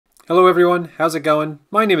Hello everyone, how's it going?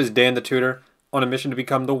 My name is Dan the Tutor, on a mission to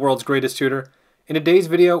become the world's greatest tutor. In today's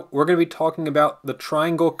video, we're going to be talking about the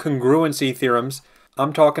triangle congruency theorems.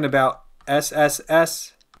 I'm talking about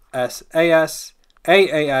SSS, SAS,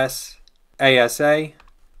 AAS, ASA,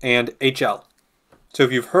 and HL. So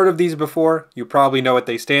if you've heard of these before, you probably know what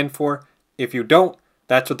they stand for. If you don't,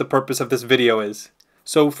 that's what the purpose of this video is.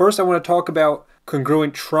 So first I want to talk about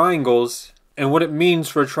congruent triangles and what it means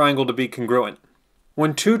for a triangle to be congruent.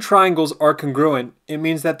 When two triangles are congruent, it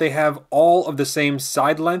means that they have all of the same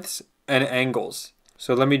side lengths and angles.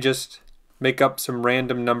 So let me just make up some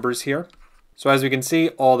random numbers here. So as we can see,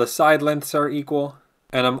 all the side lengths are equal.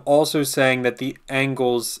 And I'm also saying that the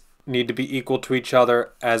angles need to be equal to each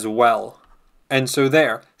other as well. And so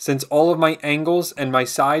there, since all of my angles and my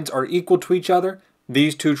sides are equal to each other,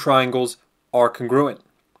 these two triangles are congruent.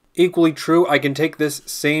 Equally true, I can take this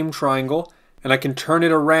same triangle and I can turn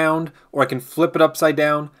it around, or I can flip it upside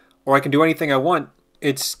down, or I can do anything I want.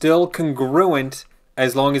 It's still congruent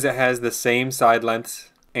as long as it has the same side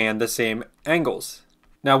lengths and the same angles.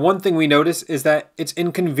 Now, one thing we notice is that it's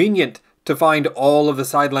inconvenient to find all of the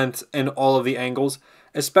side lengths and all of the angles,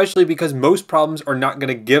 especially because most problems are not going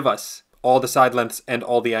to give us all the side lengths and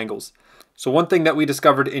all the angles. So one thing that we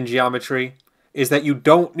discovered in geometry is that you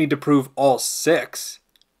don't need to prove all 6.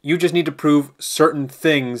 You just need to prove certain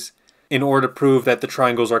things in order to prove that the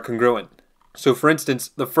triangles are congruent. So for instance,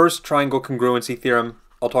 the first triangle congruency theorem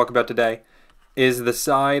I'll talk about today is the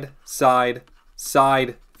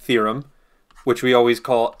side-side-side theorem, which we always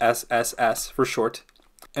call SSS for short.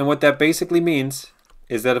 And what that basically means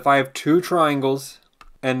is that if I have two triangles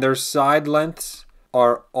and their side lengths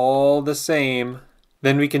are all the same,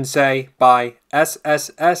 then we can say by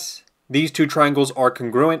SSS, these two triangles are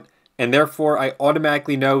congruent, and therefore I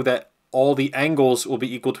automatically know that all the angles will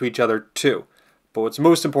be equal to each other too. But what's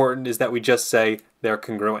most important is that we just say they're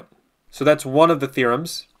congruent. So that's one of the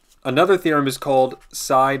theorems. Another theorem is called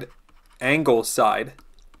side-angle-side,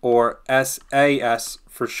 or SAS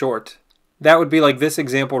for short. That would be like this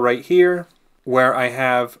example right here, where I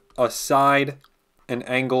have a side, an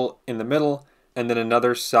angle in the middle, and then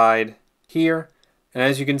another side here. And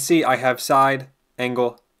as you can see, I have side,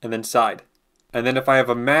 angle, and then side. And then if I have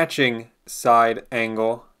a matching side,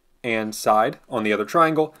 angle, and side on the other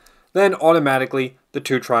triangle, then automatically the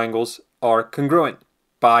two triangles are congruent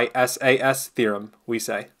by SAS theorem, we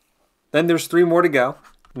say. Then there's 3 more to go.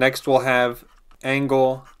 Next we'll have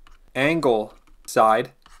angle, angle,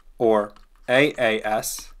 side, or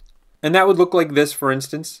AAS. And that would look like this, for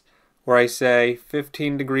instance, where I say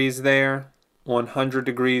 15 degrees there, 100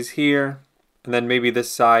 degrees here, and then maybe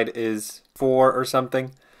this side is 4 or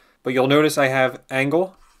something. But you'll notice I have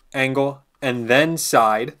angle, angle, and then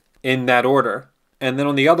side in that order. And then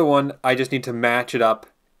on the other one, I just need to match it up.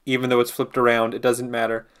 Even though it's flipped around, it doesn't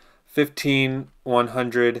matter. 15,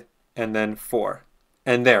 100, and then 4.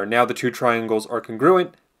 And there, now the two triangles are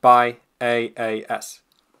congruent by AAS.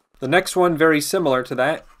 The next one, very similar to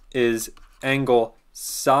that, is angle,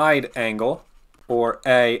 side angle, or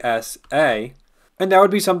ASA. And that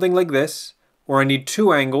would be something like this, where I need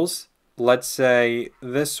 2 angles. Let's say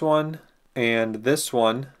this one and this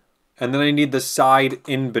one. And then I need the side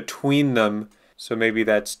in between them, so maybe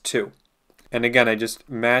that's 2. And again, I just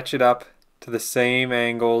match it up to the same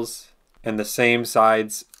angles and the same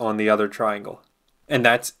sides on the other triangle. And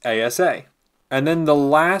that's ASA. And then the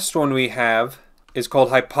last one we have is called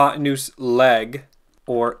hypotenuse leg,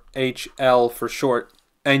 or HL for short.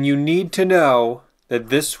 And you need to know that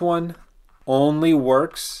this one only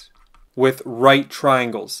works with right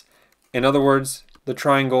triangles. In other words, the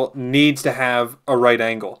triangle needs to have a right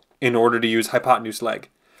angle in order to use hypotenuse leg.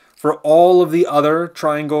 For all of the other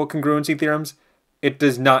triangle congruency theorems, it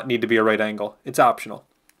does not need to be a right angle. It's optional.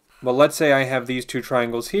 But let's say I have these 2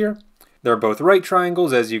 triangles here. They're both right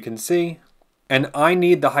triangles, as you can see. And I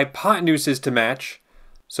need the hypotenuses to match.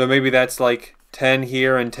 So maybe that's like 10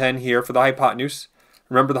 here and 10 here for the hypotenuse.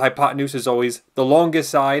 Remember, the hypotenuse is always the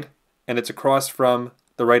longest side, and it's across from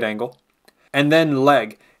the right angle. And then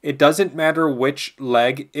leg. It doesn't matter which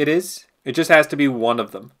leg it is. It just has to be one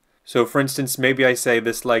of them. So for instance, maybe I say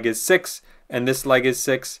this leg is 6 and this leg is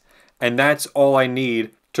 6, and that's all I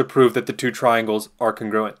need to prove that the two triangles are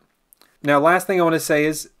congruent. Now, last thing I want to say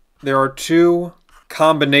is there are 2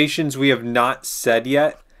 combinations we have not said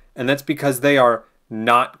yet, and that's because they are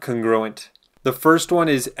not congruent. The first one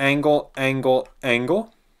is angle, angle,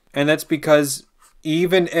 angle, and that's because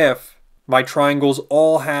even if my triangles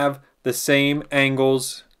all have the same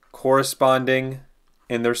angles corresponding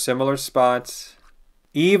in their similar spots,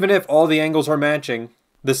 even if all the angles are matching,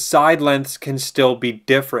 the side lengths can still be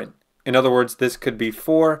different. In other words, this could be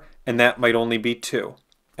 4 and that might only be 2.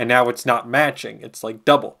 and now it's not matching. It's like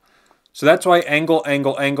double. So that's why angle,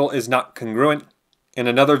 angle, angle is not congruent. In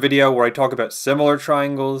another video where I talk about similar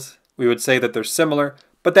triangles, we would say that they're similar,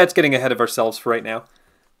 but that's getting ahead of ourselves for right now.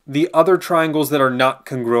 The other triangles that are not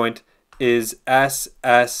congruent is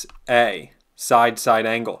SSA, side-side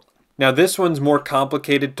angle. Now this one's more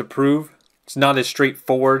complicated to prove. It's not as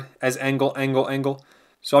straightforward as angle, angle, angle.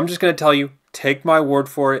 So I'm just going to tell you, take my word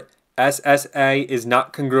for it, SSA is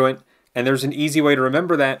not congruent, and there's an easy way to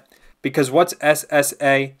remember that, because what's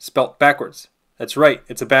SSA spelt backwards? That's right,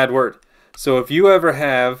 it's a bad word. So if you ever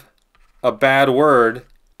have a bad word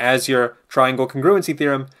as your triangle congruency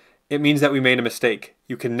theorem, it means that we made a mistake.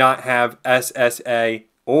 You cannot have SSA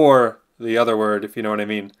or the other word, if you know what I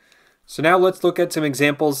mean. So now let's look at some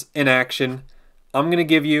examples in action. I'm going to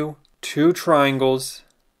give you two triangles,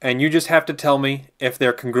 and you just have to tell me if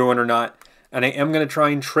they're congruent or not. And I am going to try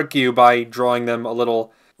and trick you by drawing them a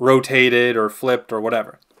little rotated or flipped or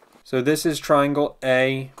whatever. So this is triangle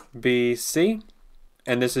ABC,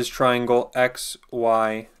 and this is triangle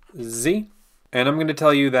XYZ. And I'm going to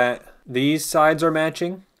tell you that these sides are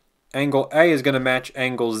matching. Angle A is going to match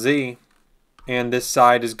angle Z, and this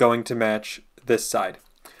side is going to match this side.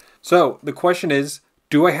 So the question is,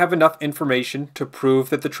 do I have enough information to prove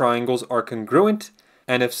that the triangles are congruent?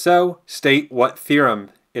 And if so, state what theorem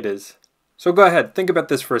it is. So go ahead, think about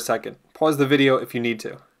this for a second. Pause the video if you need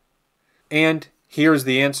to. And here's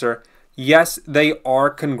the answer. Yes, they are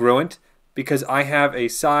congruent because I have a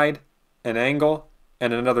side, an angle,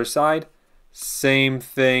 and another side. Same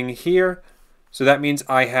thing here. So that means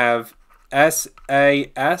I have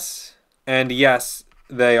SAS, and yes,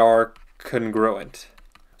 they are congruent.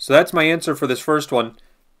 So that's my answer for this first one.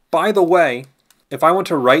 By the way, if I want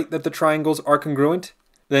to write that the triangles are congruent,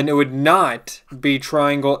 then it would not be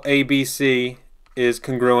triangle ABC is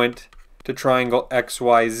congruent to triangle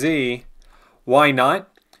XYZ. Why not?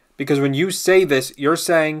 Because when you say this, you're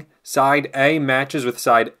saying side A matches with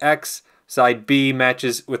side X, side B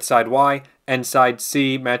matches with side Y, and side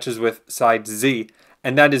C matches with side Z.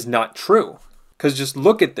 And that is not true. Because just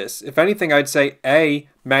look at this. If anything, I'd say A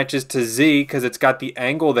matches to Z because it's got the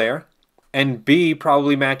angle there. And B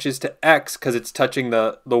probably matches to X because it's touching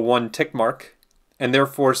the one tick mark. And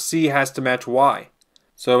therefore C has to match Y.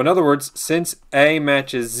 So in other words, since A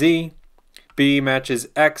matches Z, B matches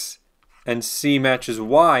X, and C matches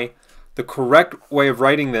Y, the correct way of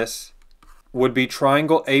writing this would be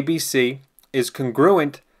triangle ABC is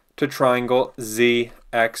congruent to triangle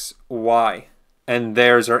ZXY. And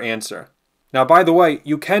there's our answer. Now, by the way,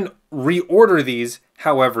 you can reorder these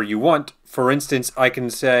however you want. For instance, I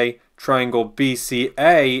can say triangle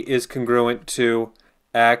BCA is congruent to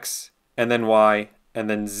X and then Y and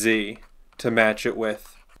then Z to match it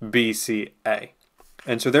with BCA.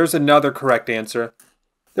 And so there's another correct answer.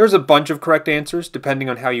 There's a bunch of correct answers depending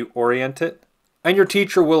on how you orient it. And your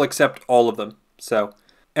teacher will accept all of them. So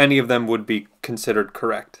any of them would be considered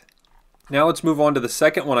correct. Now let's move on to the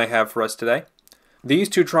second one I have for us today. These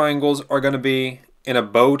two triangles are going to be in a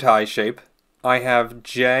bow tie shape. I have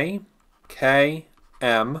J, K,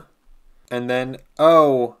 M, and then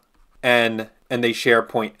O, N, and they share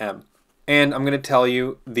point M. And I'm going to tell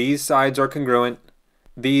you these sides are congruent,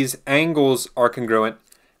 these angles are congruent,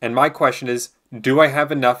 and my question is, do I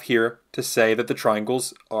have enough here to say that the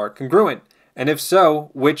triangles are congruent? And if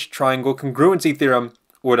so, which triangle congruency theorem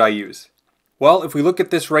would I use? Well, if we look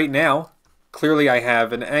at this right now, clearly I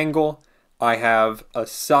have an angle, I have a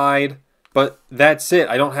side, but that's it.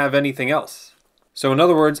 I don't have anything else. So in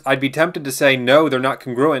other words, I'd be tempted to say, no, they're not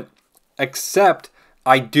congruent, except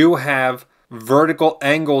I do have vertical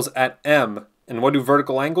angles at M. And what do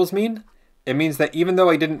vertical angles mean? It means that even though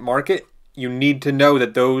I didn't mark it, you need to know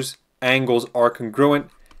that those angles are congruent.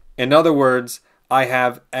 In other words, I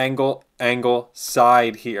have angle, angle,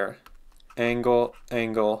 side here. Angle,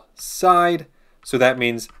 angle, side. So that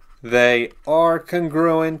means they are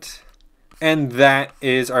congruent. And that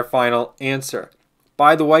is our final answer.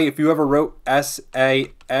 By the way, if you ever wrote SAA,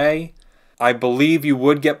 I believe you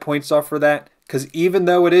would get points off for that, because even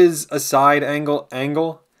though it is a side angle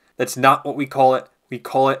angle, that's not what we call it. We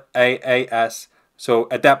call it AAS. So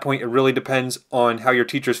at that point, it really depends on how your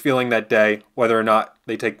teacher's feeling that day, whether or not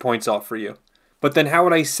they take points off for you. But then how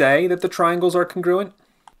would I say that the triangles are congruent?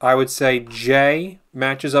 I would say J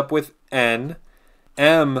matches up with N,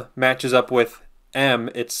 M matches up with M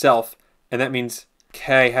itself, and that means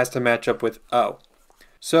K has to match up with O.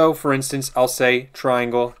 So for instance, I'll say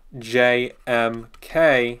triangle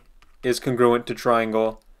JMK is congruent to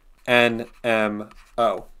triangle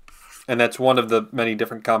NMO. And that's one of the many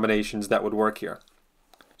different combinations that would work here.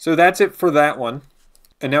 So that's it for that one.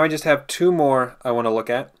 And now I just have two more I want to look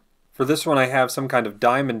at. For this one, I have some kind of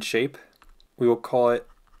diamond shape. We will call it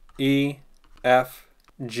E, F,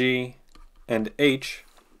 G, and H.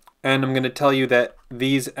 And I'm going to tell you that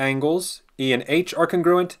these angles, E and H, are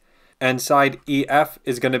congruent, and side EF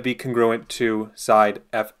is going to be congruent to side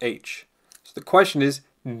FH. So the question is,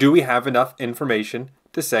 do we have enough information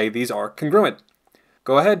to say these are congruent?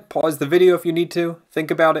 Go ahead, pause the video if you need to, think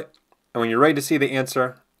about it, and when you're ready to see the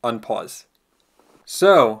answer, unpause.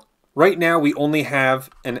 So, right now we only have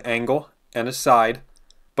an angle and a side,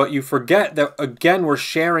 but you forget that again we're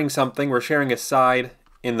sharing something, we're sharing a side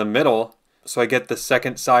in the middle, so I get the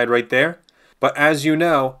second side right there. But as you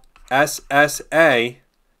know, SSA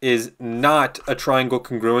is not a triangle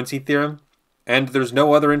congruency theorem, and there's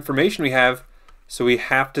no other information we have, so we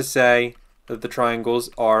have to say that the triangles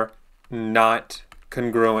are not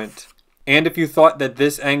congruent. And if you thought that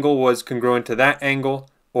this angle was congruent to that angle,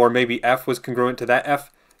 or maybe F was congruent to that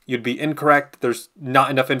F, you'd be incorrect. There's not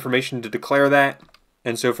enough information to declare that.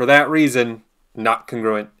 And so for that reason, not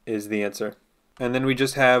congruent is the answer. And then we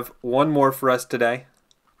just have one more for us today.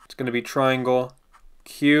 It's going to be triangle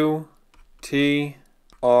Q, T,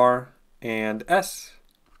 R, and S.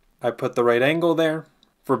 I put the right angle there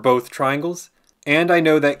for both triangles. And I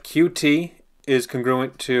know that QT is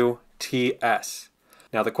congruent to TS.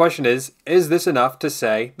 Now the question is this enough to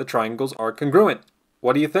say the triangles are congruent?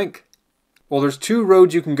 What do you think? Well, there's two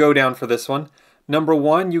roads you can go down for this one. Number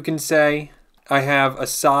one, you can say I have a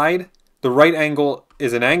side, the right angle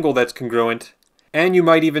is an angle that's congruent, and you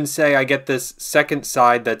might even say I get this second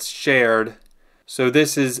side that's shared. So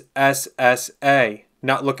this is SSA,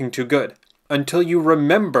 not looking too good. Until you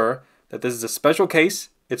remember that this is a special case,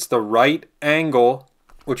 it's the right angle,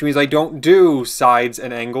 which means I don't do sides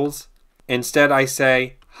and angles. Instead, I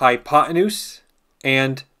say hypotenuse,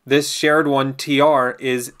 and this shared one, TR,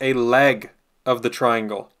 is a leg of the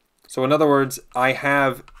triangle. So in other words, I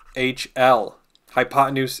have HL,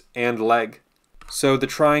 hypotenuse and leg. So the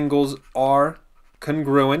triangles are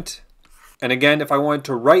congruent. And again, if I wanted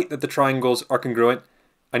to write that the triangles are congruent,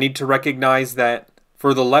 I need to recognize that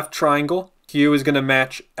for the left triangle, Q is going to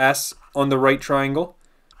match S on the right triangle.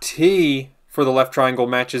 T for the left triangle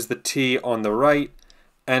matches the T on the right.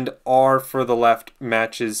 And R for the left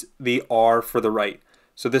matches the R for the right.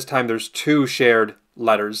 So this time there's two shared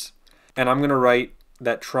letters. And I'm going to write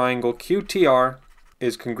that triangle QTR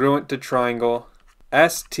is congruent to triangle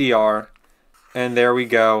STR. And there we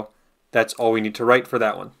go. That's all we need to write for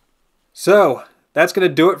that one. So that's going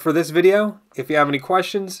to do it for this video. If you have any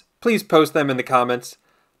questions, please post them in the comments.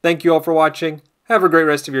 Thank you all for watching. Have a great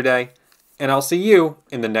rest of your day. And I'll see you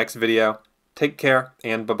in the next video. Take care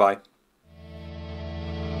and bye-bye.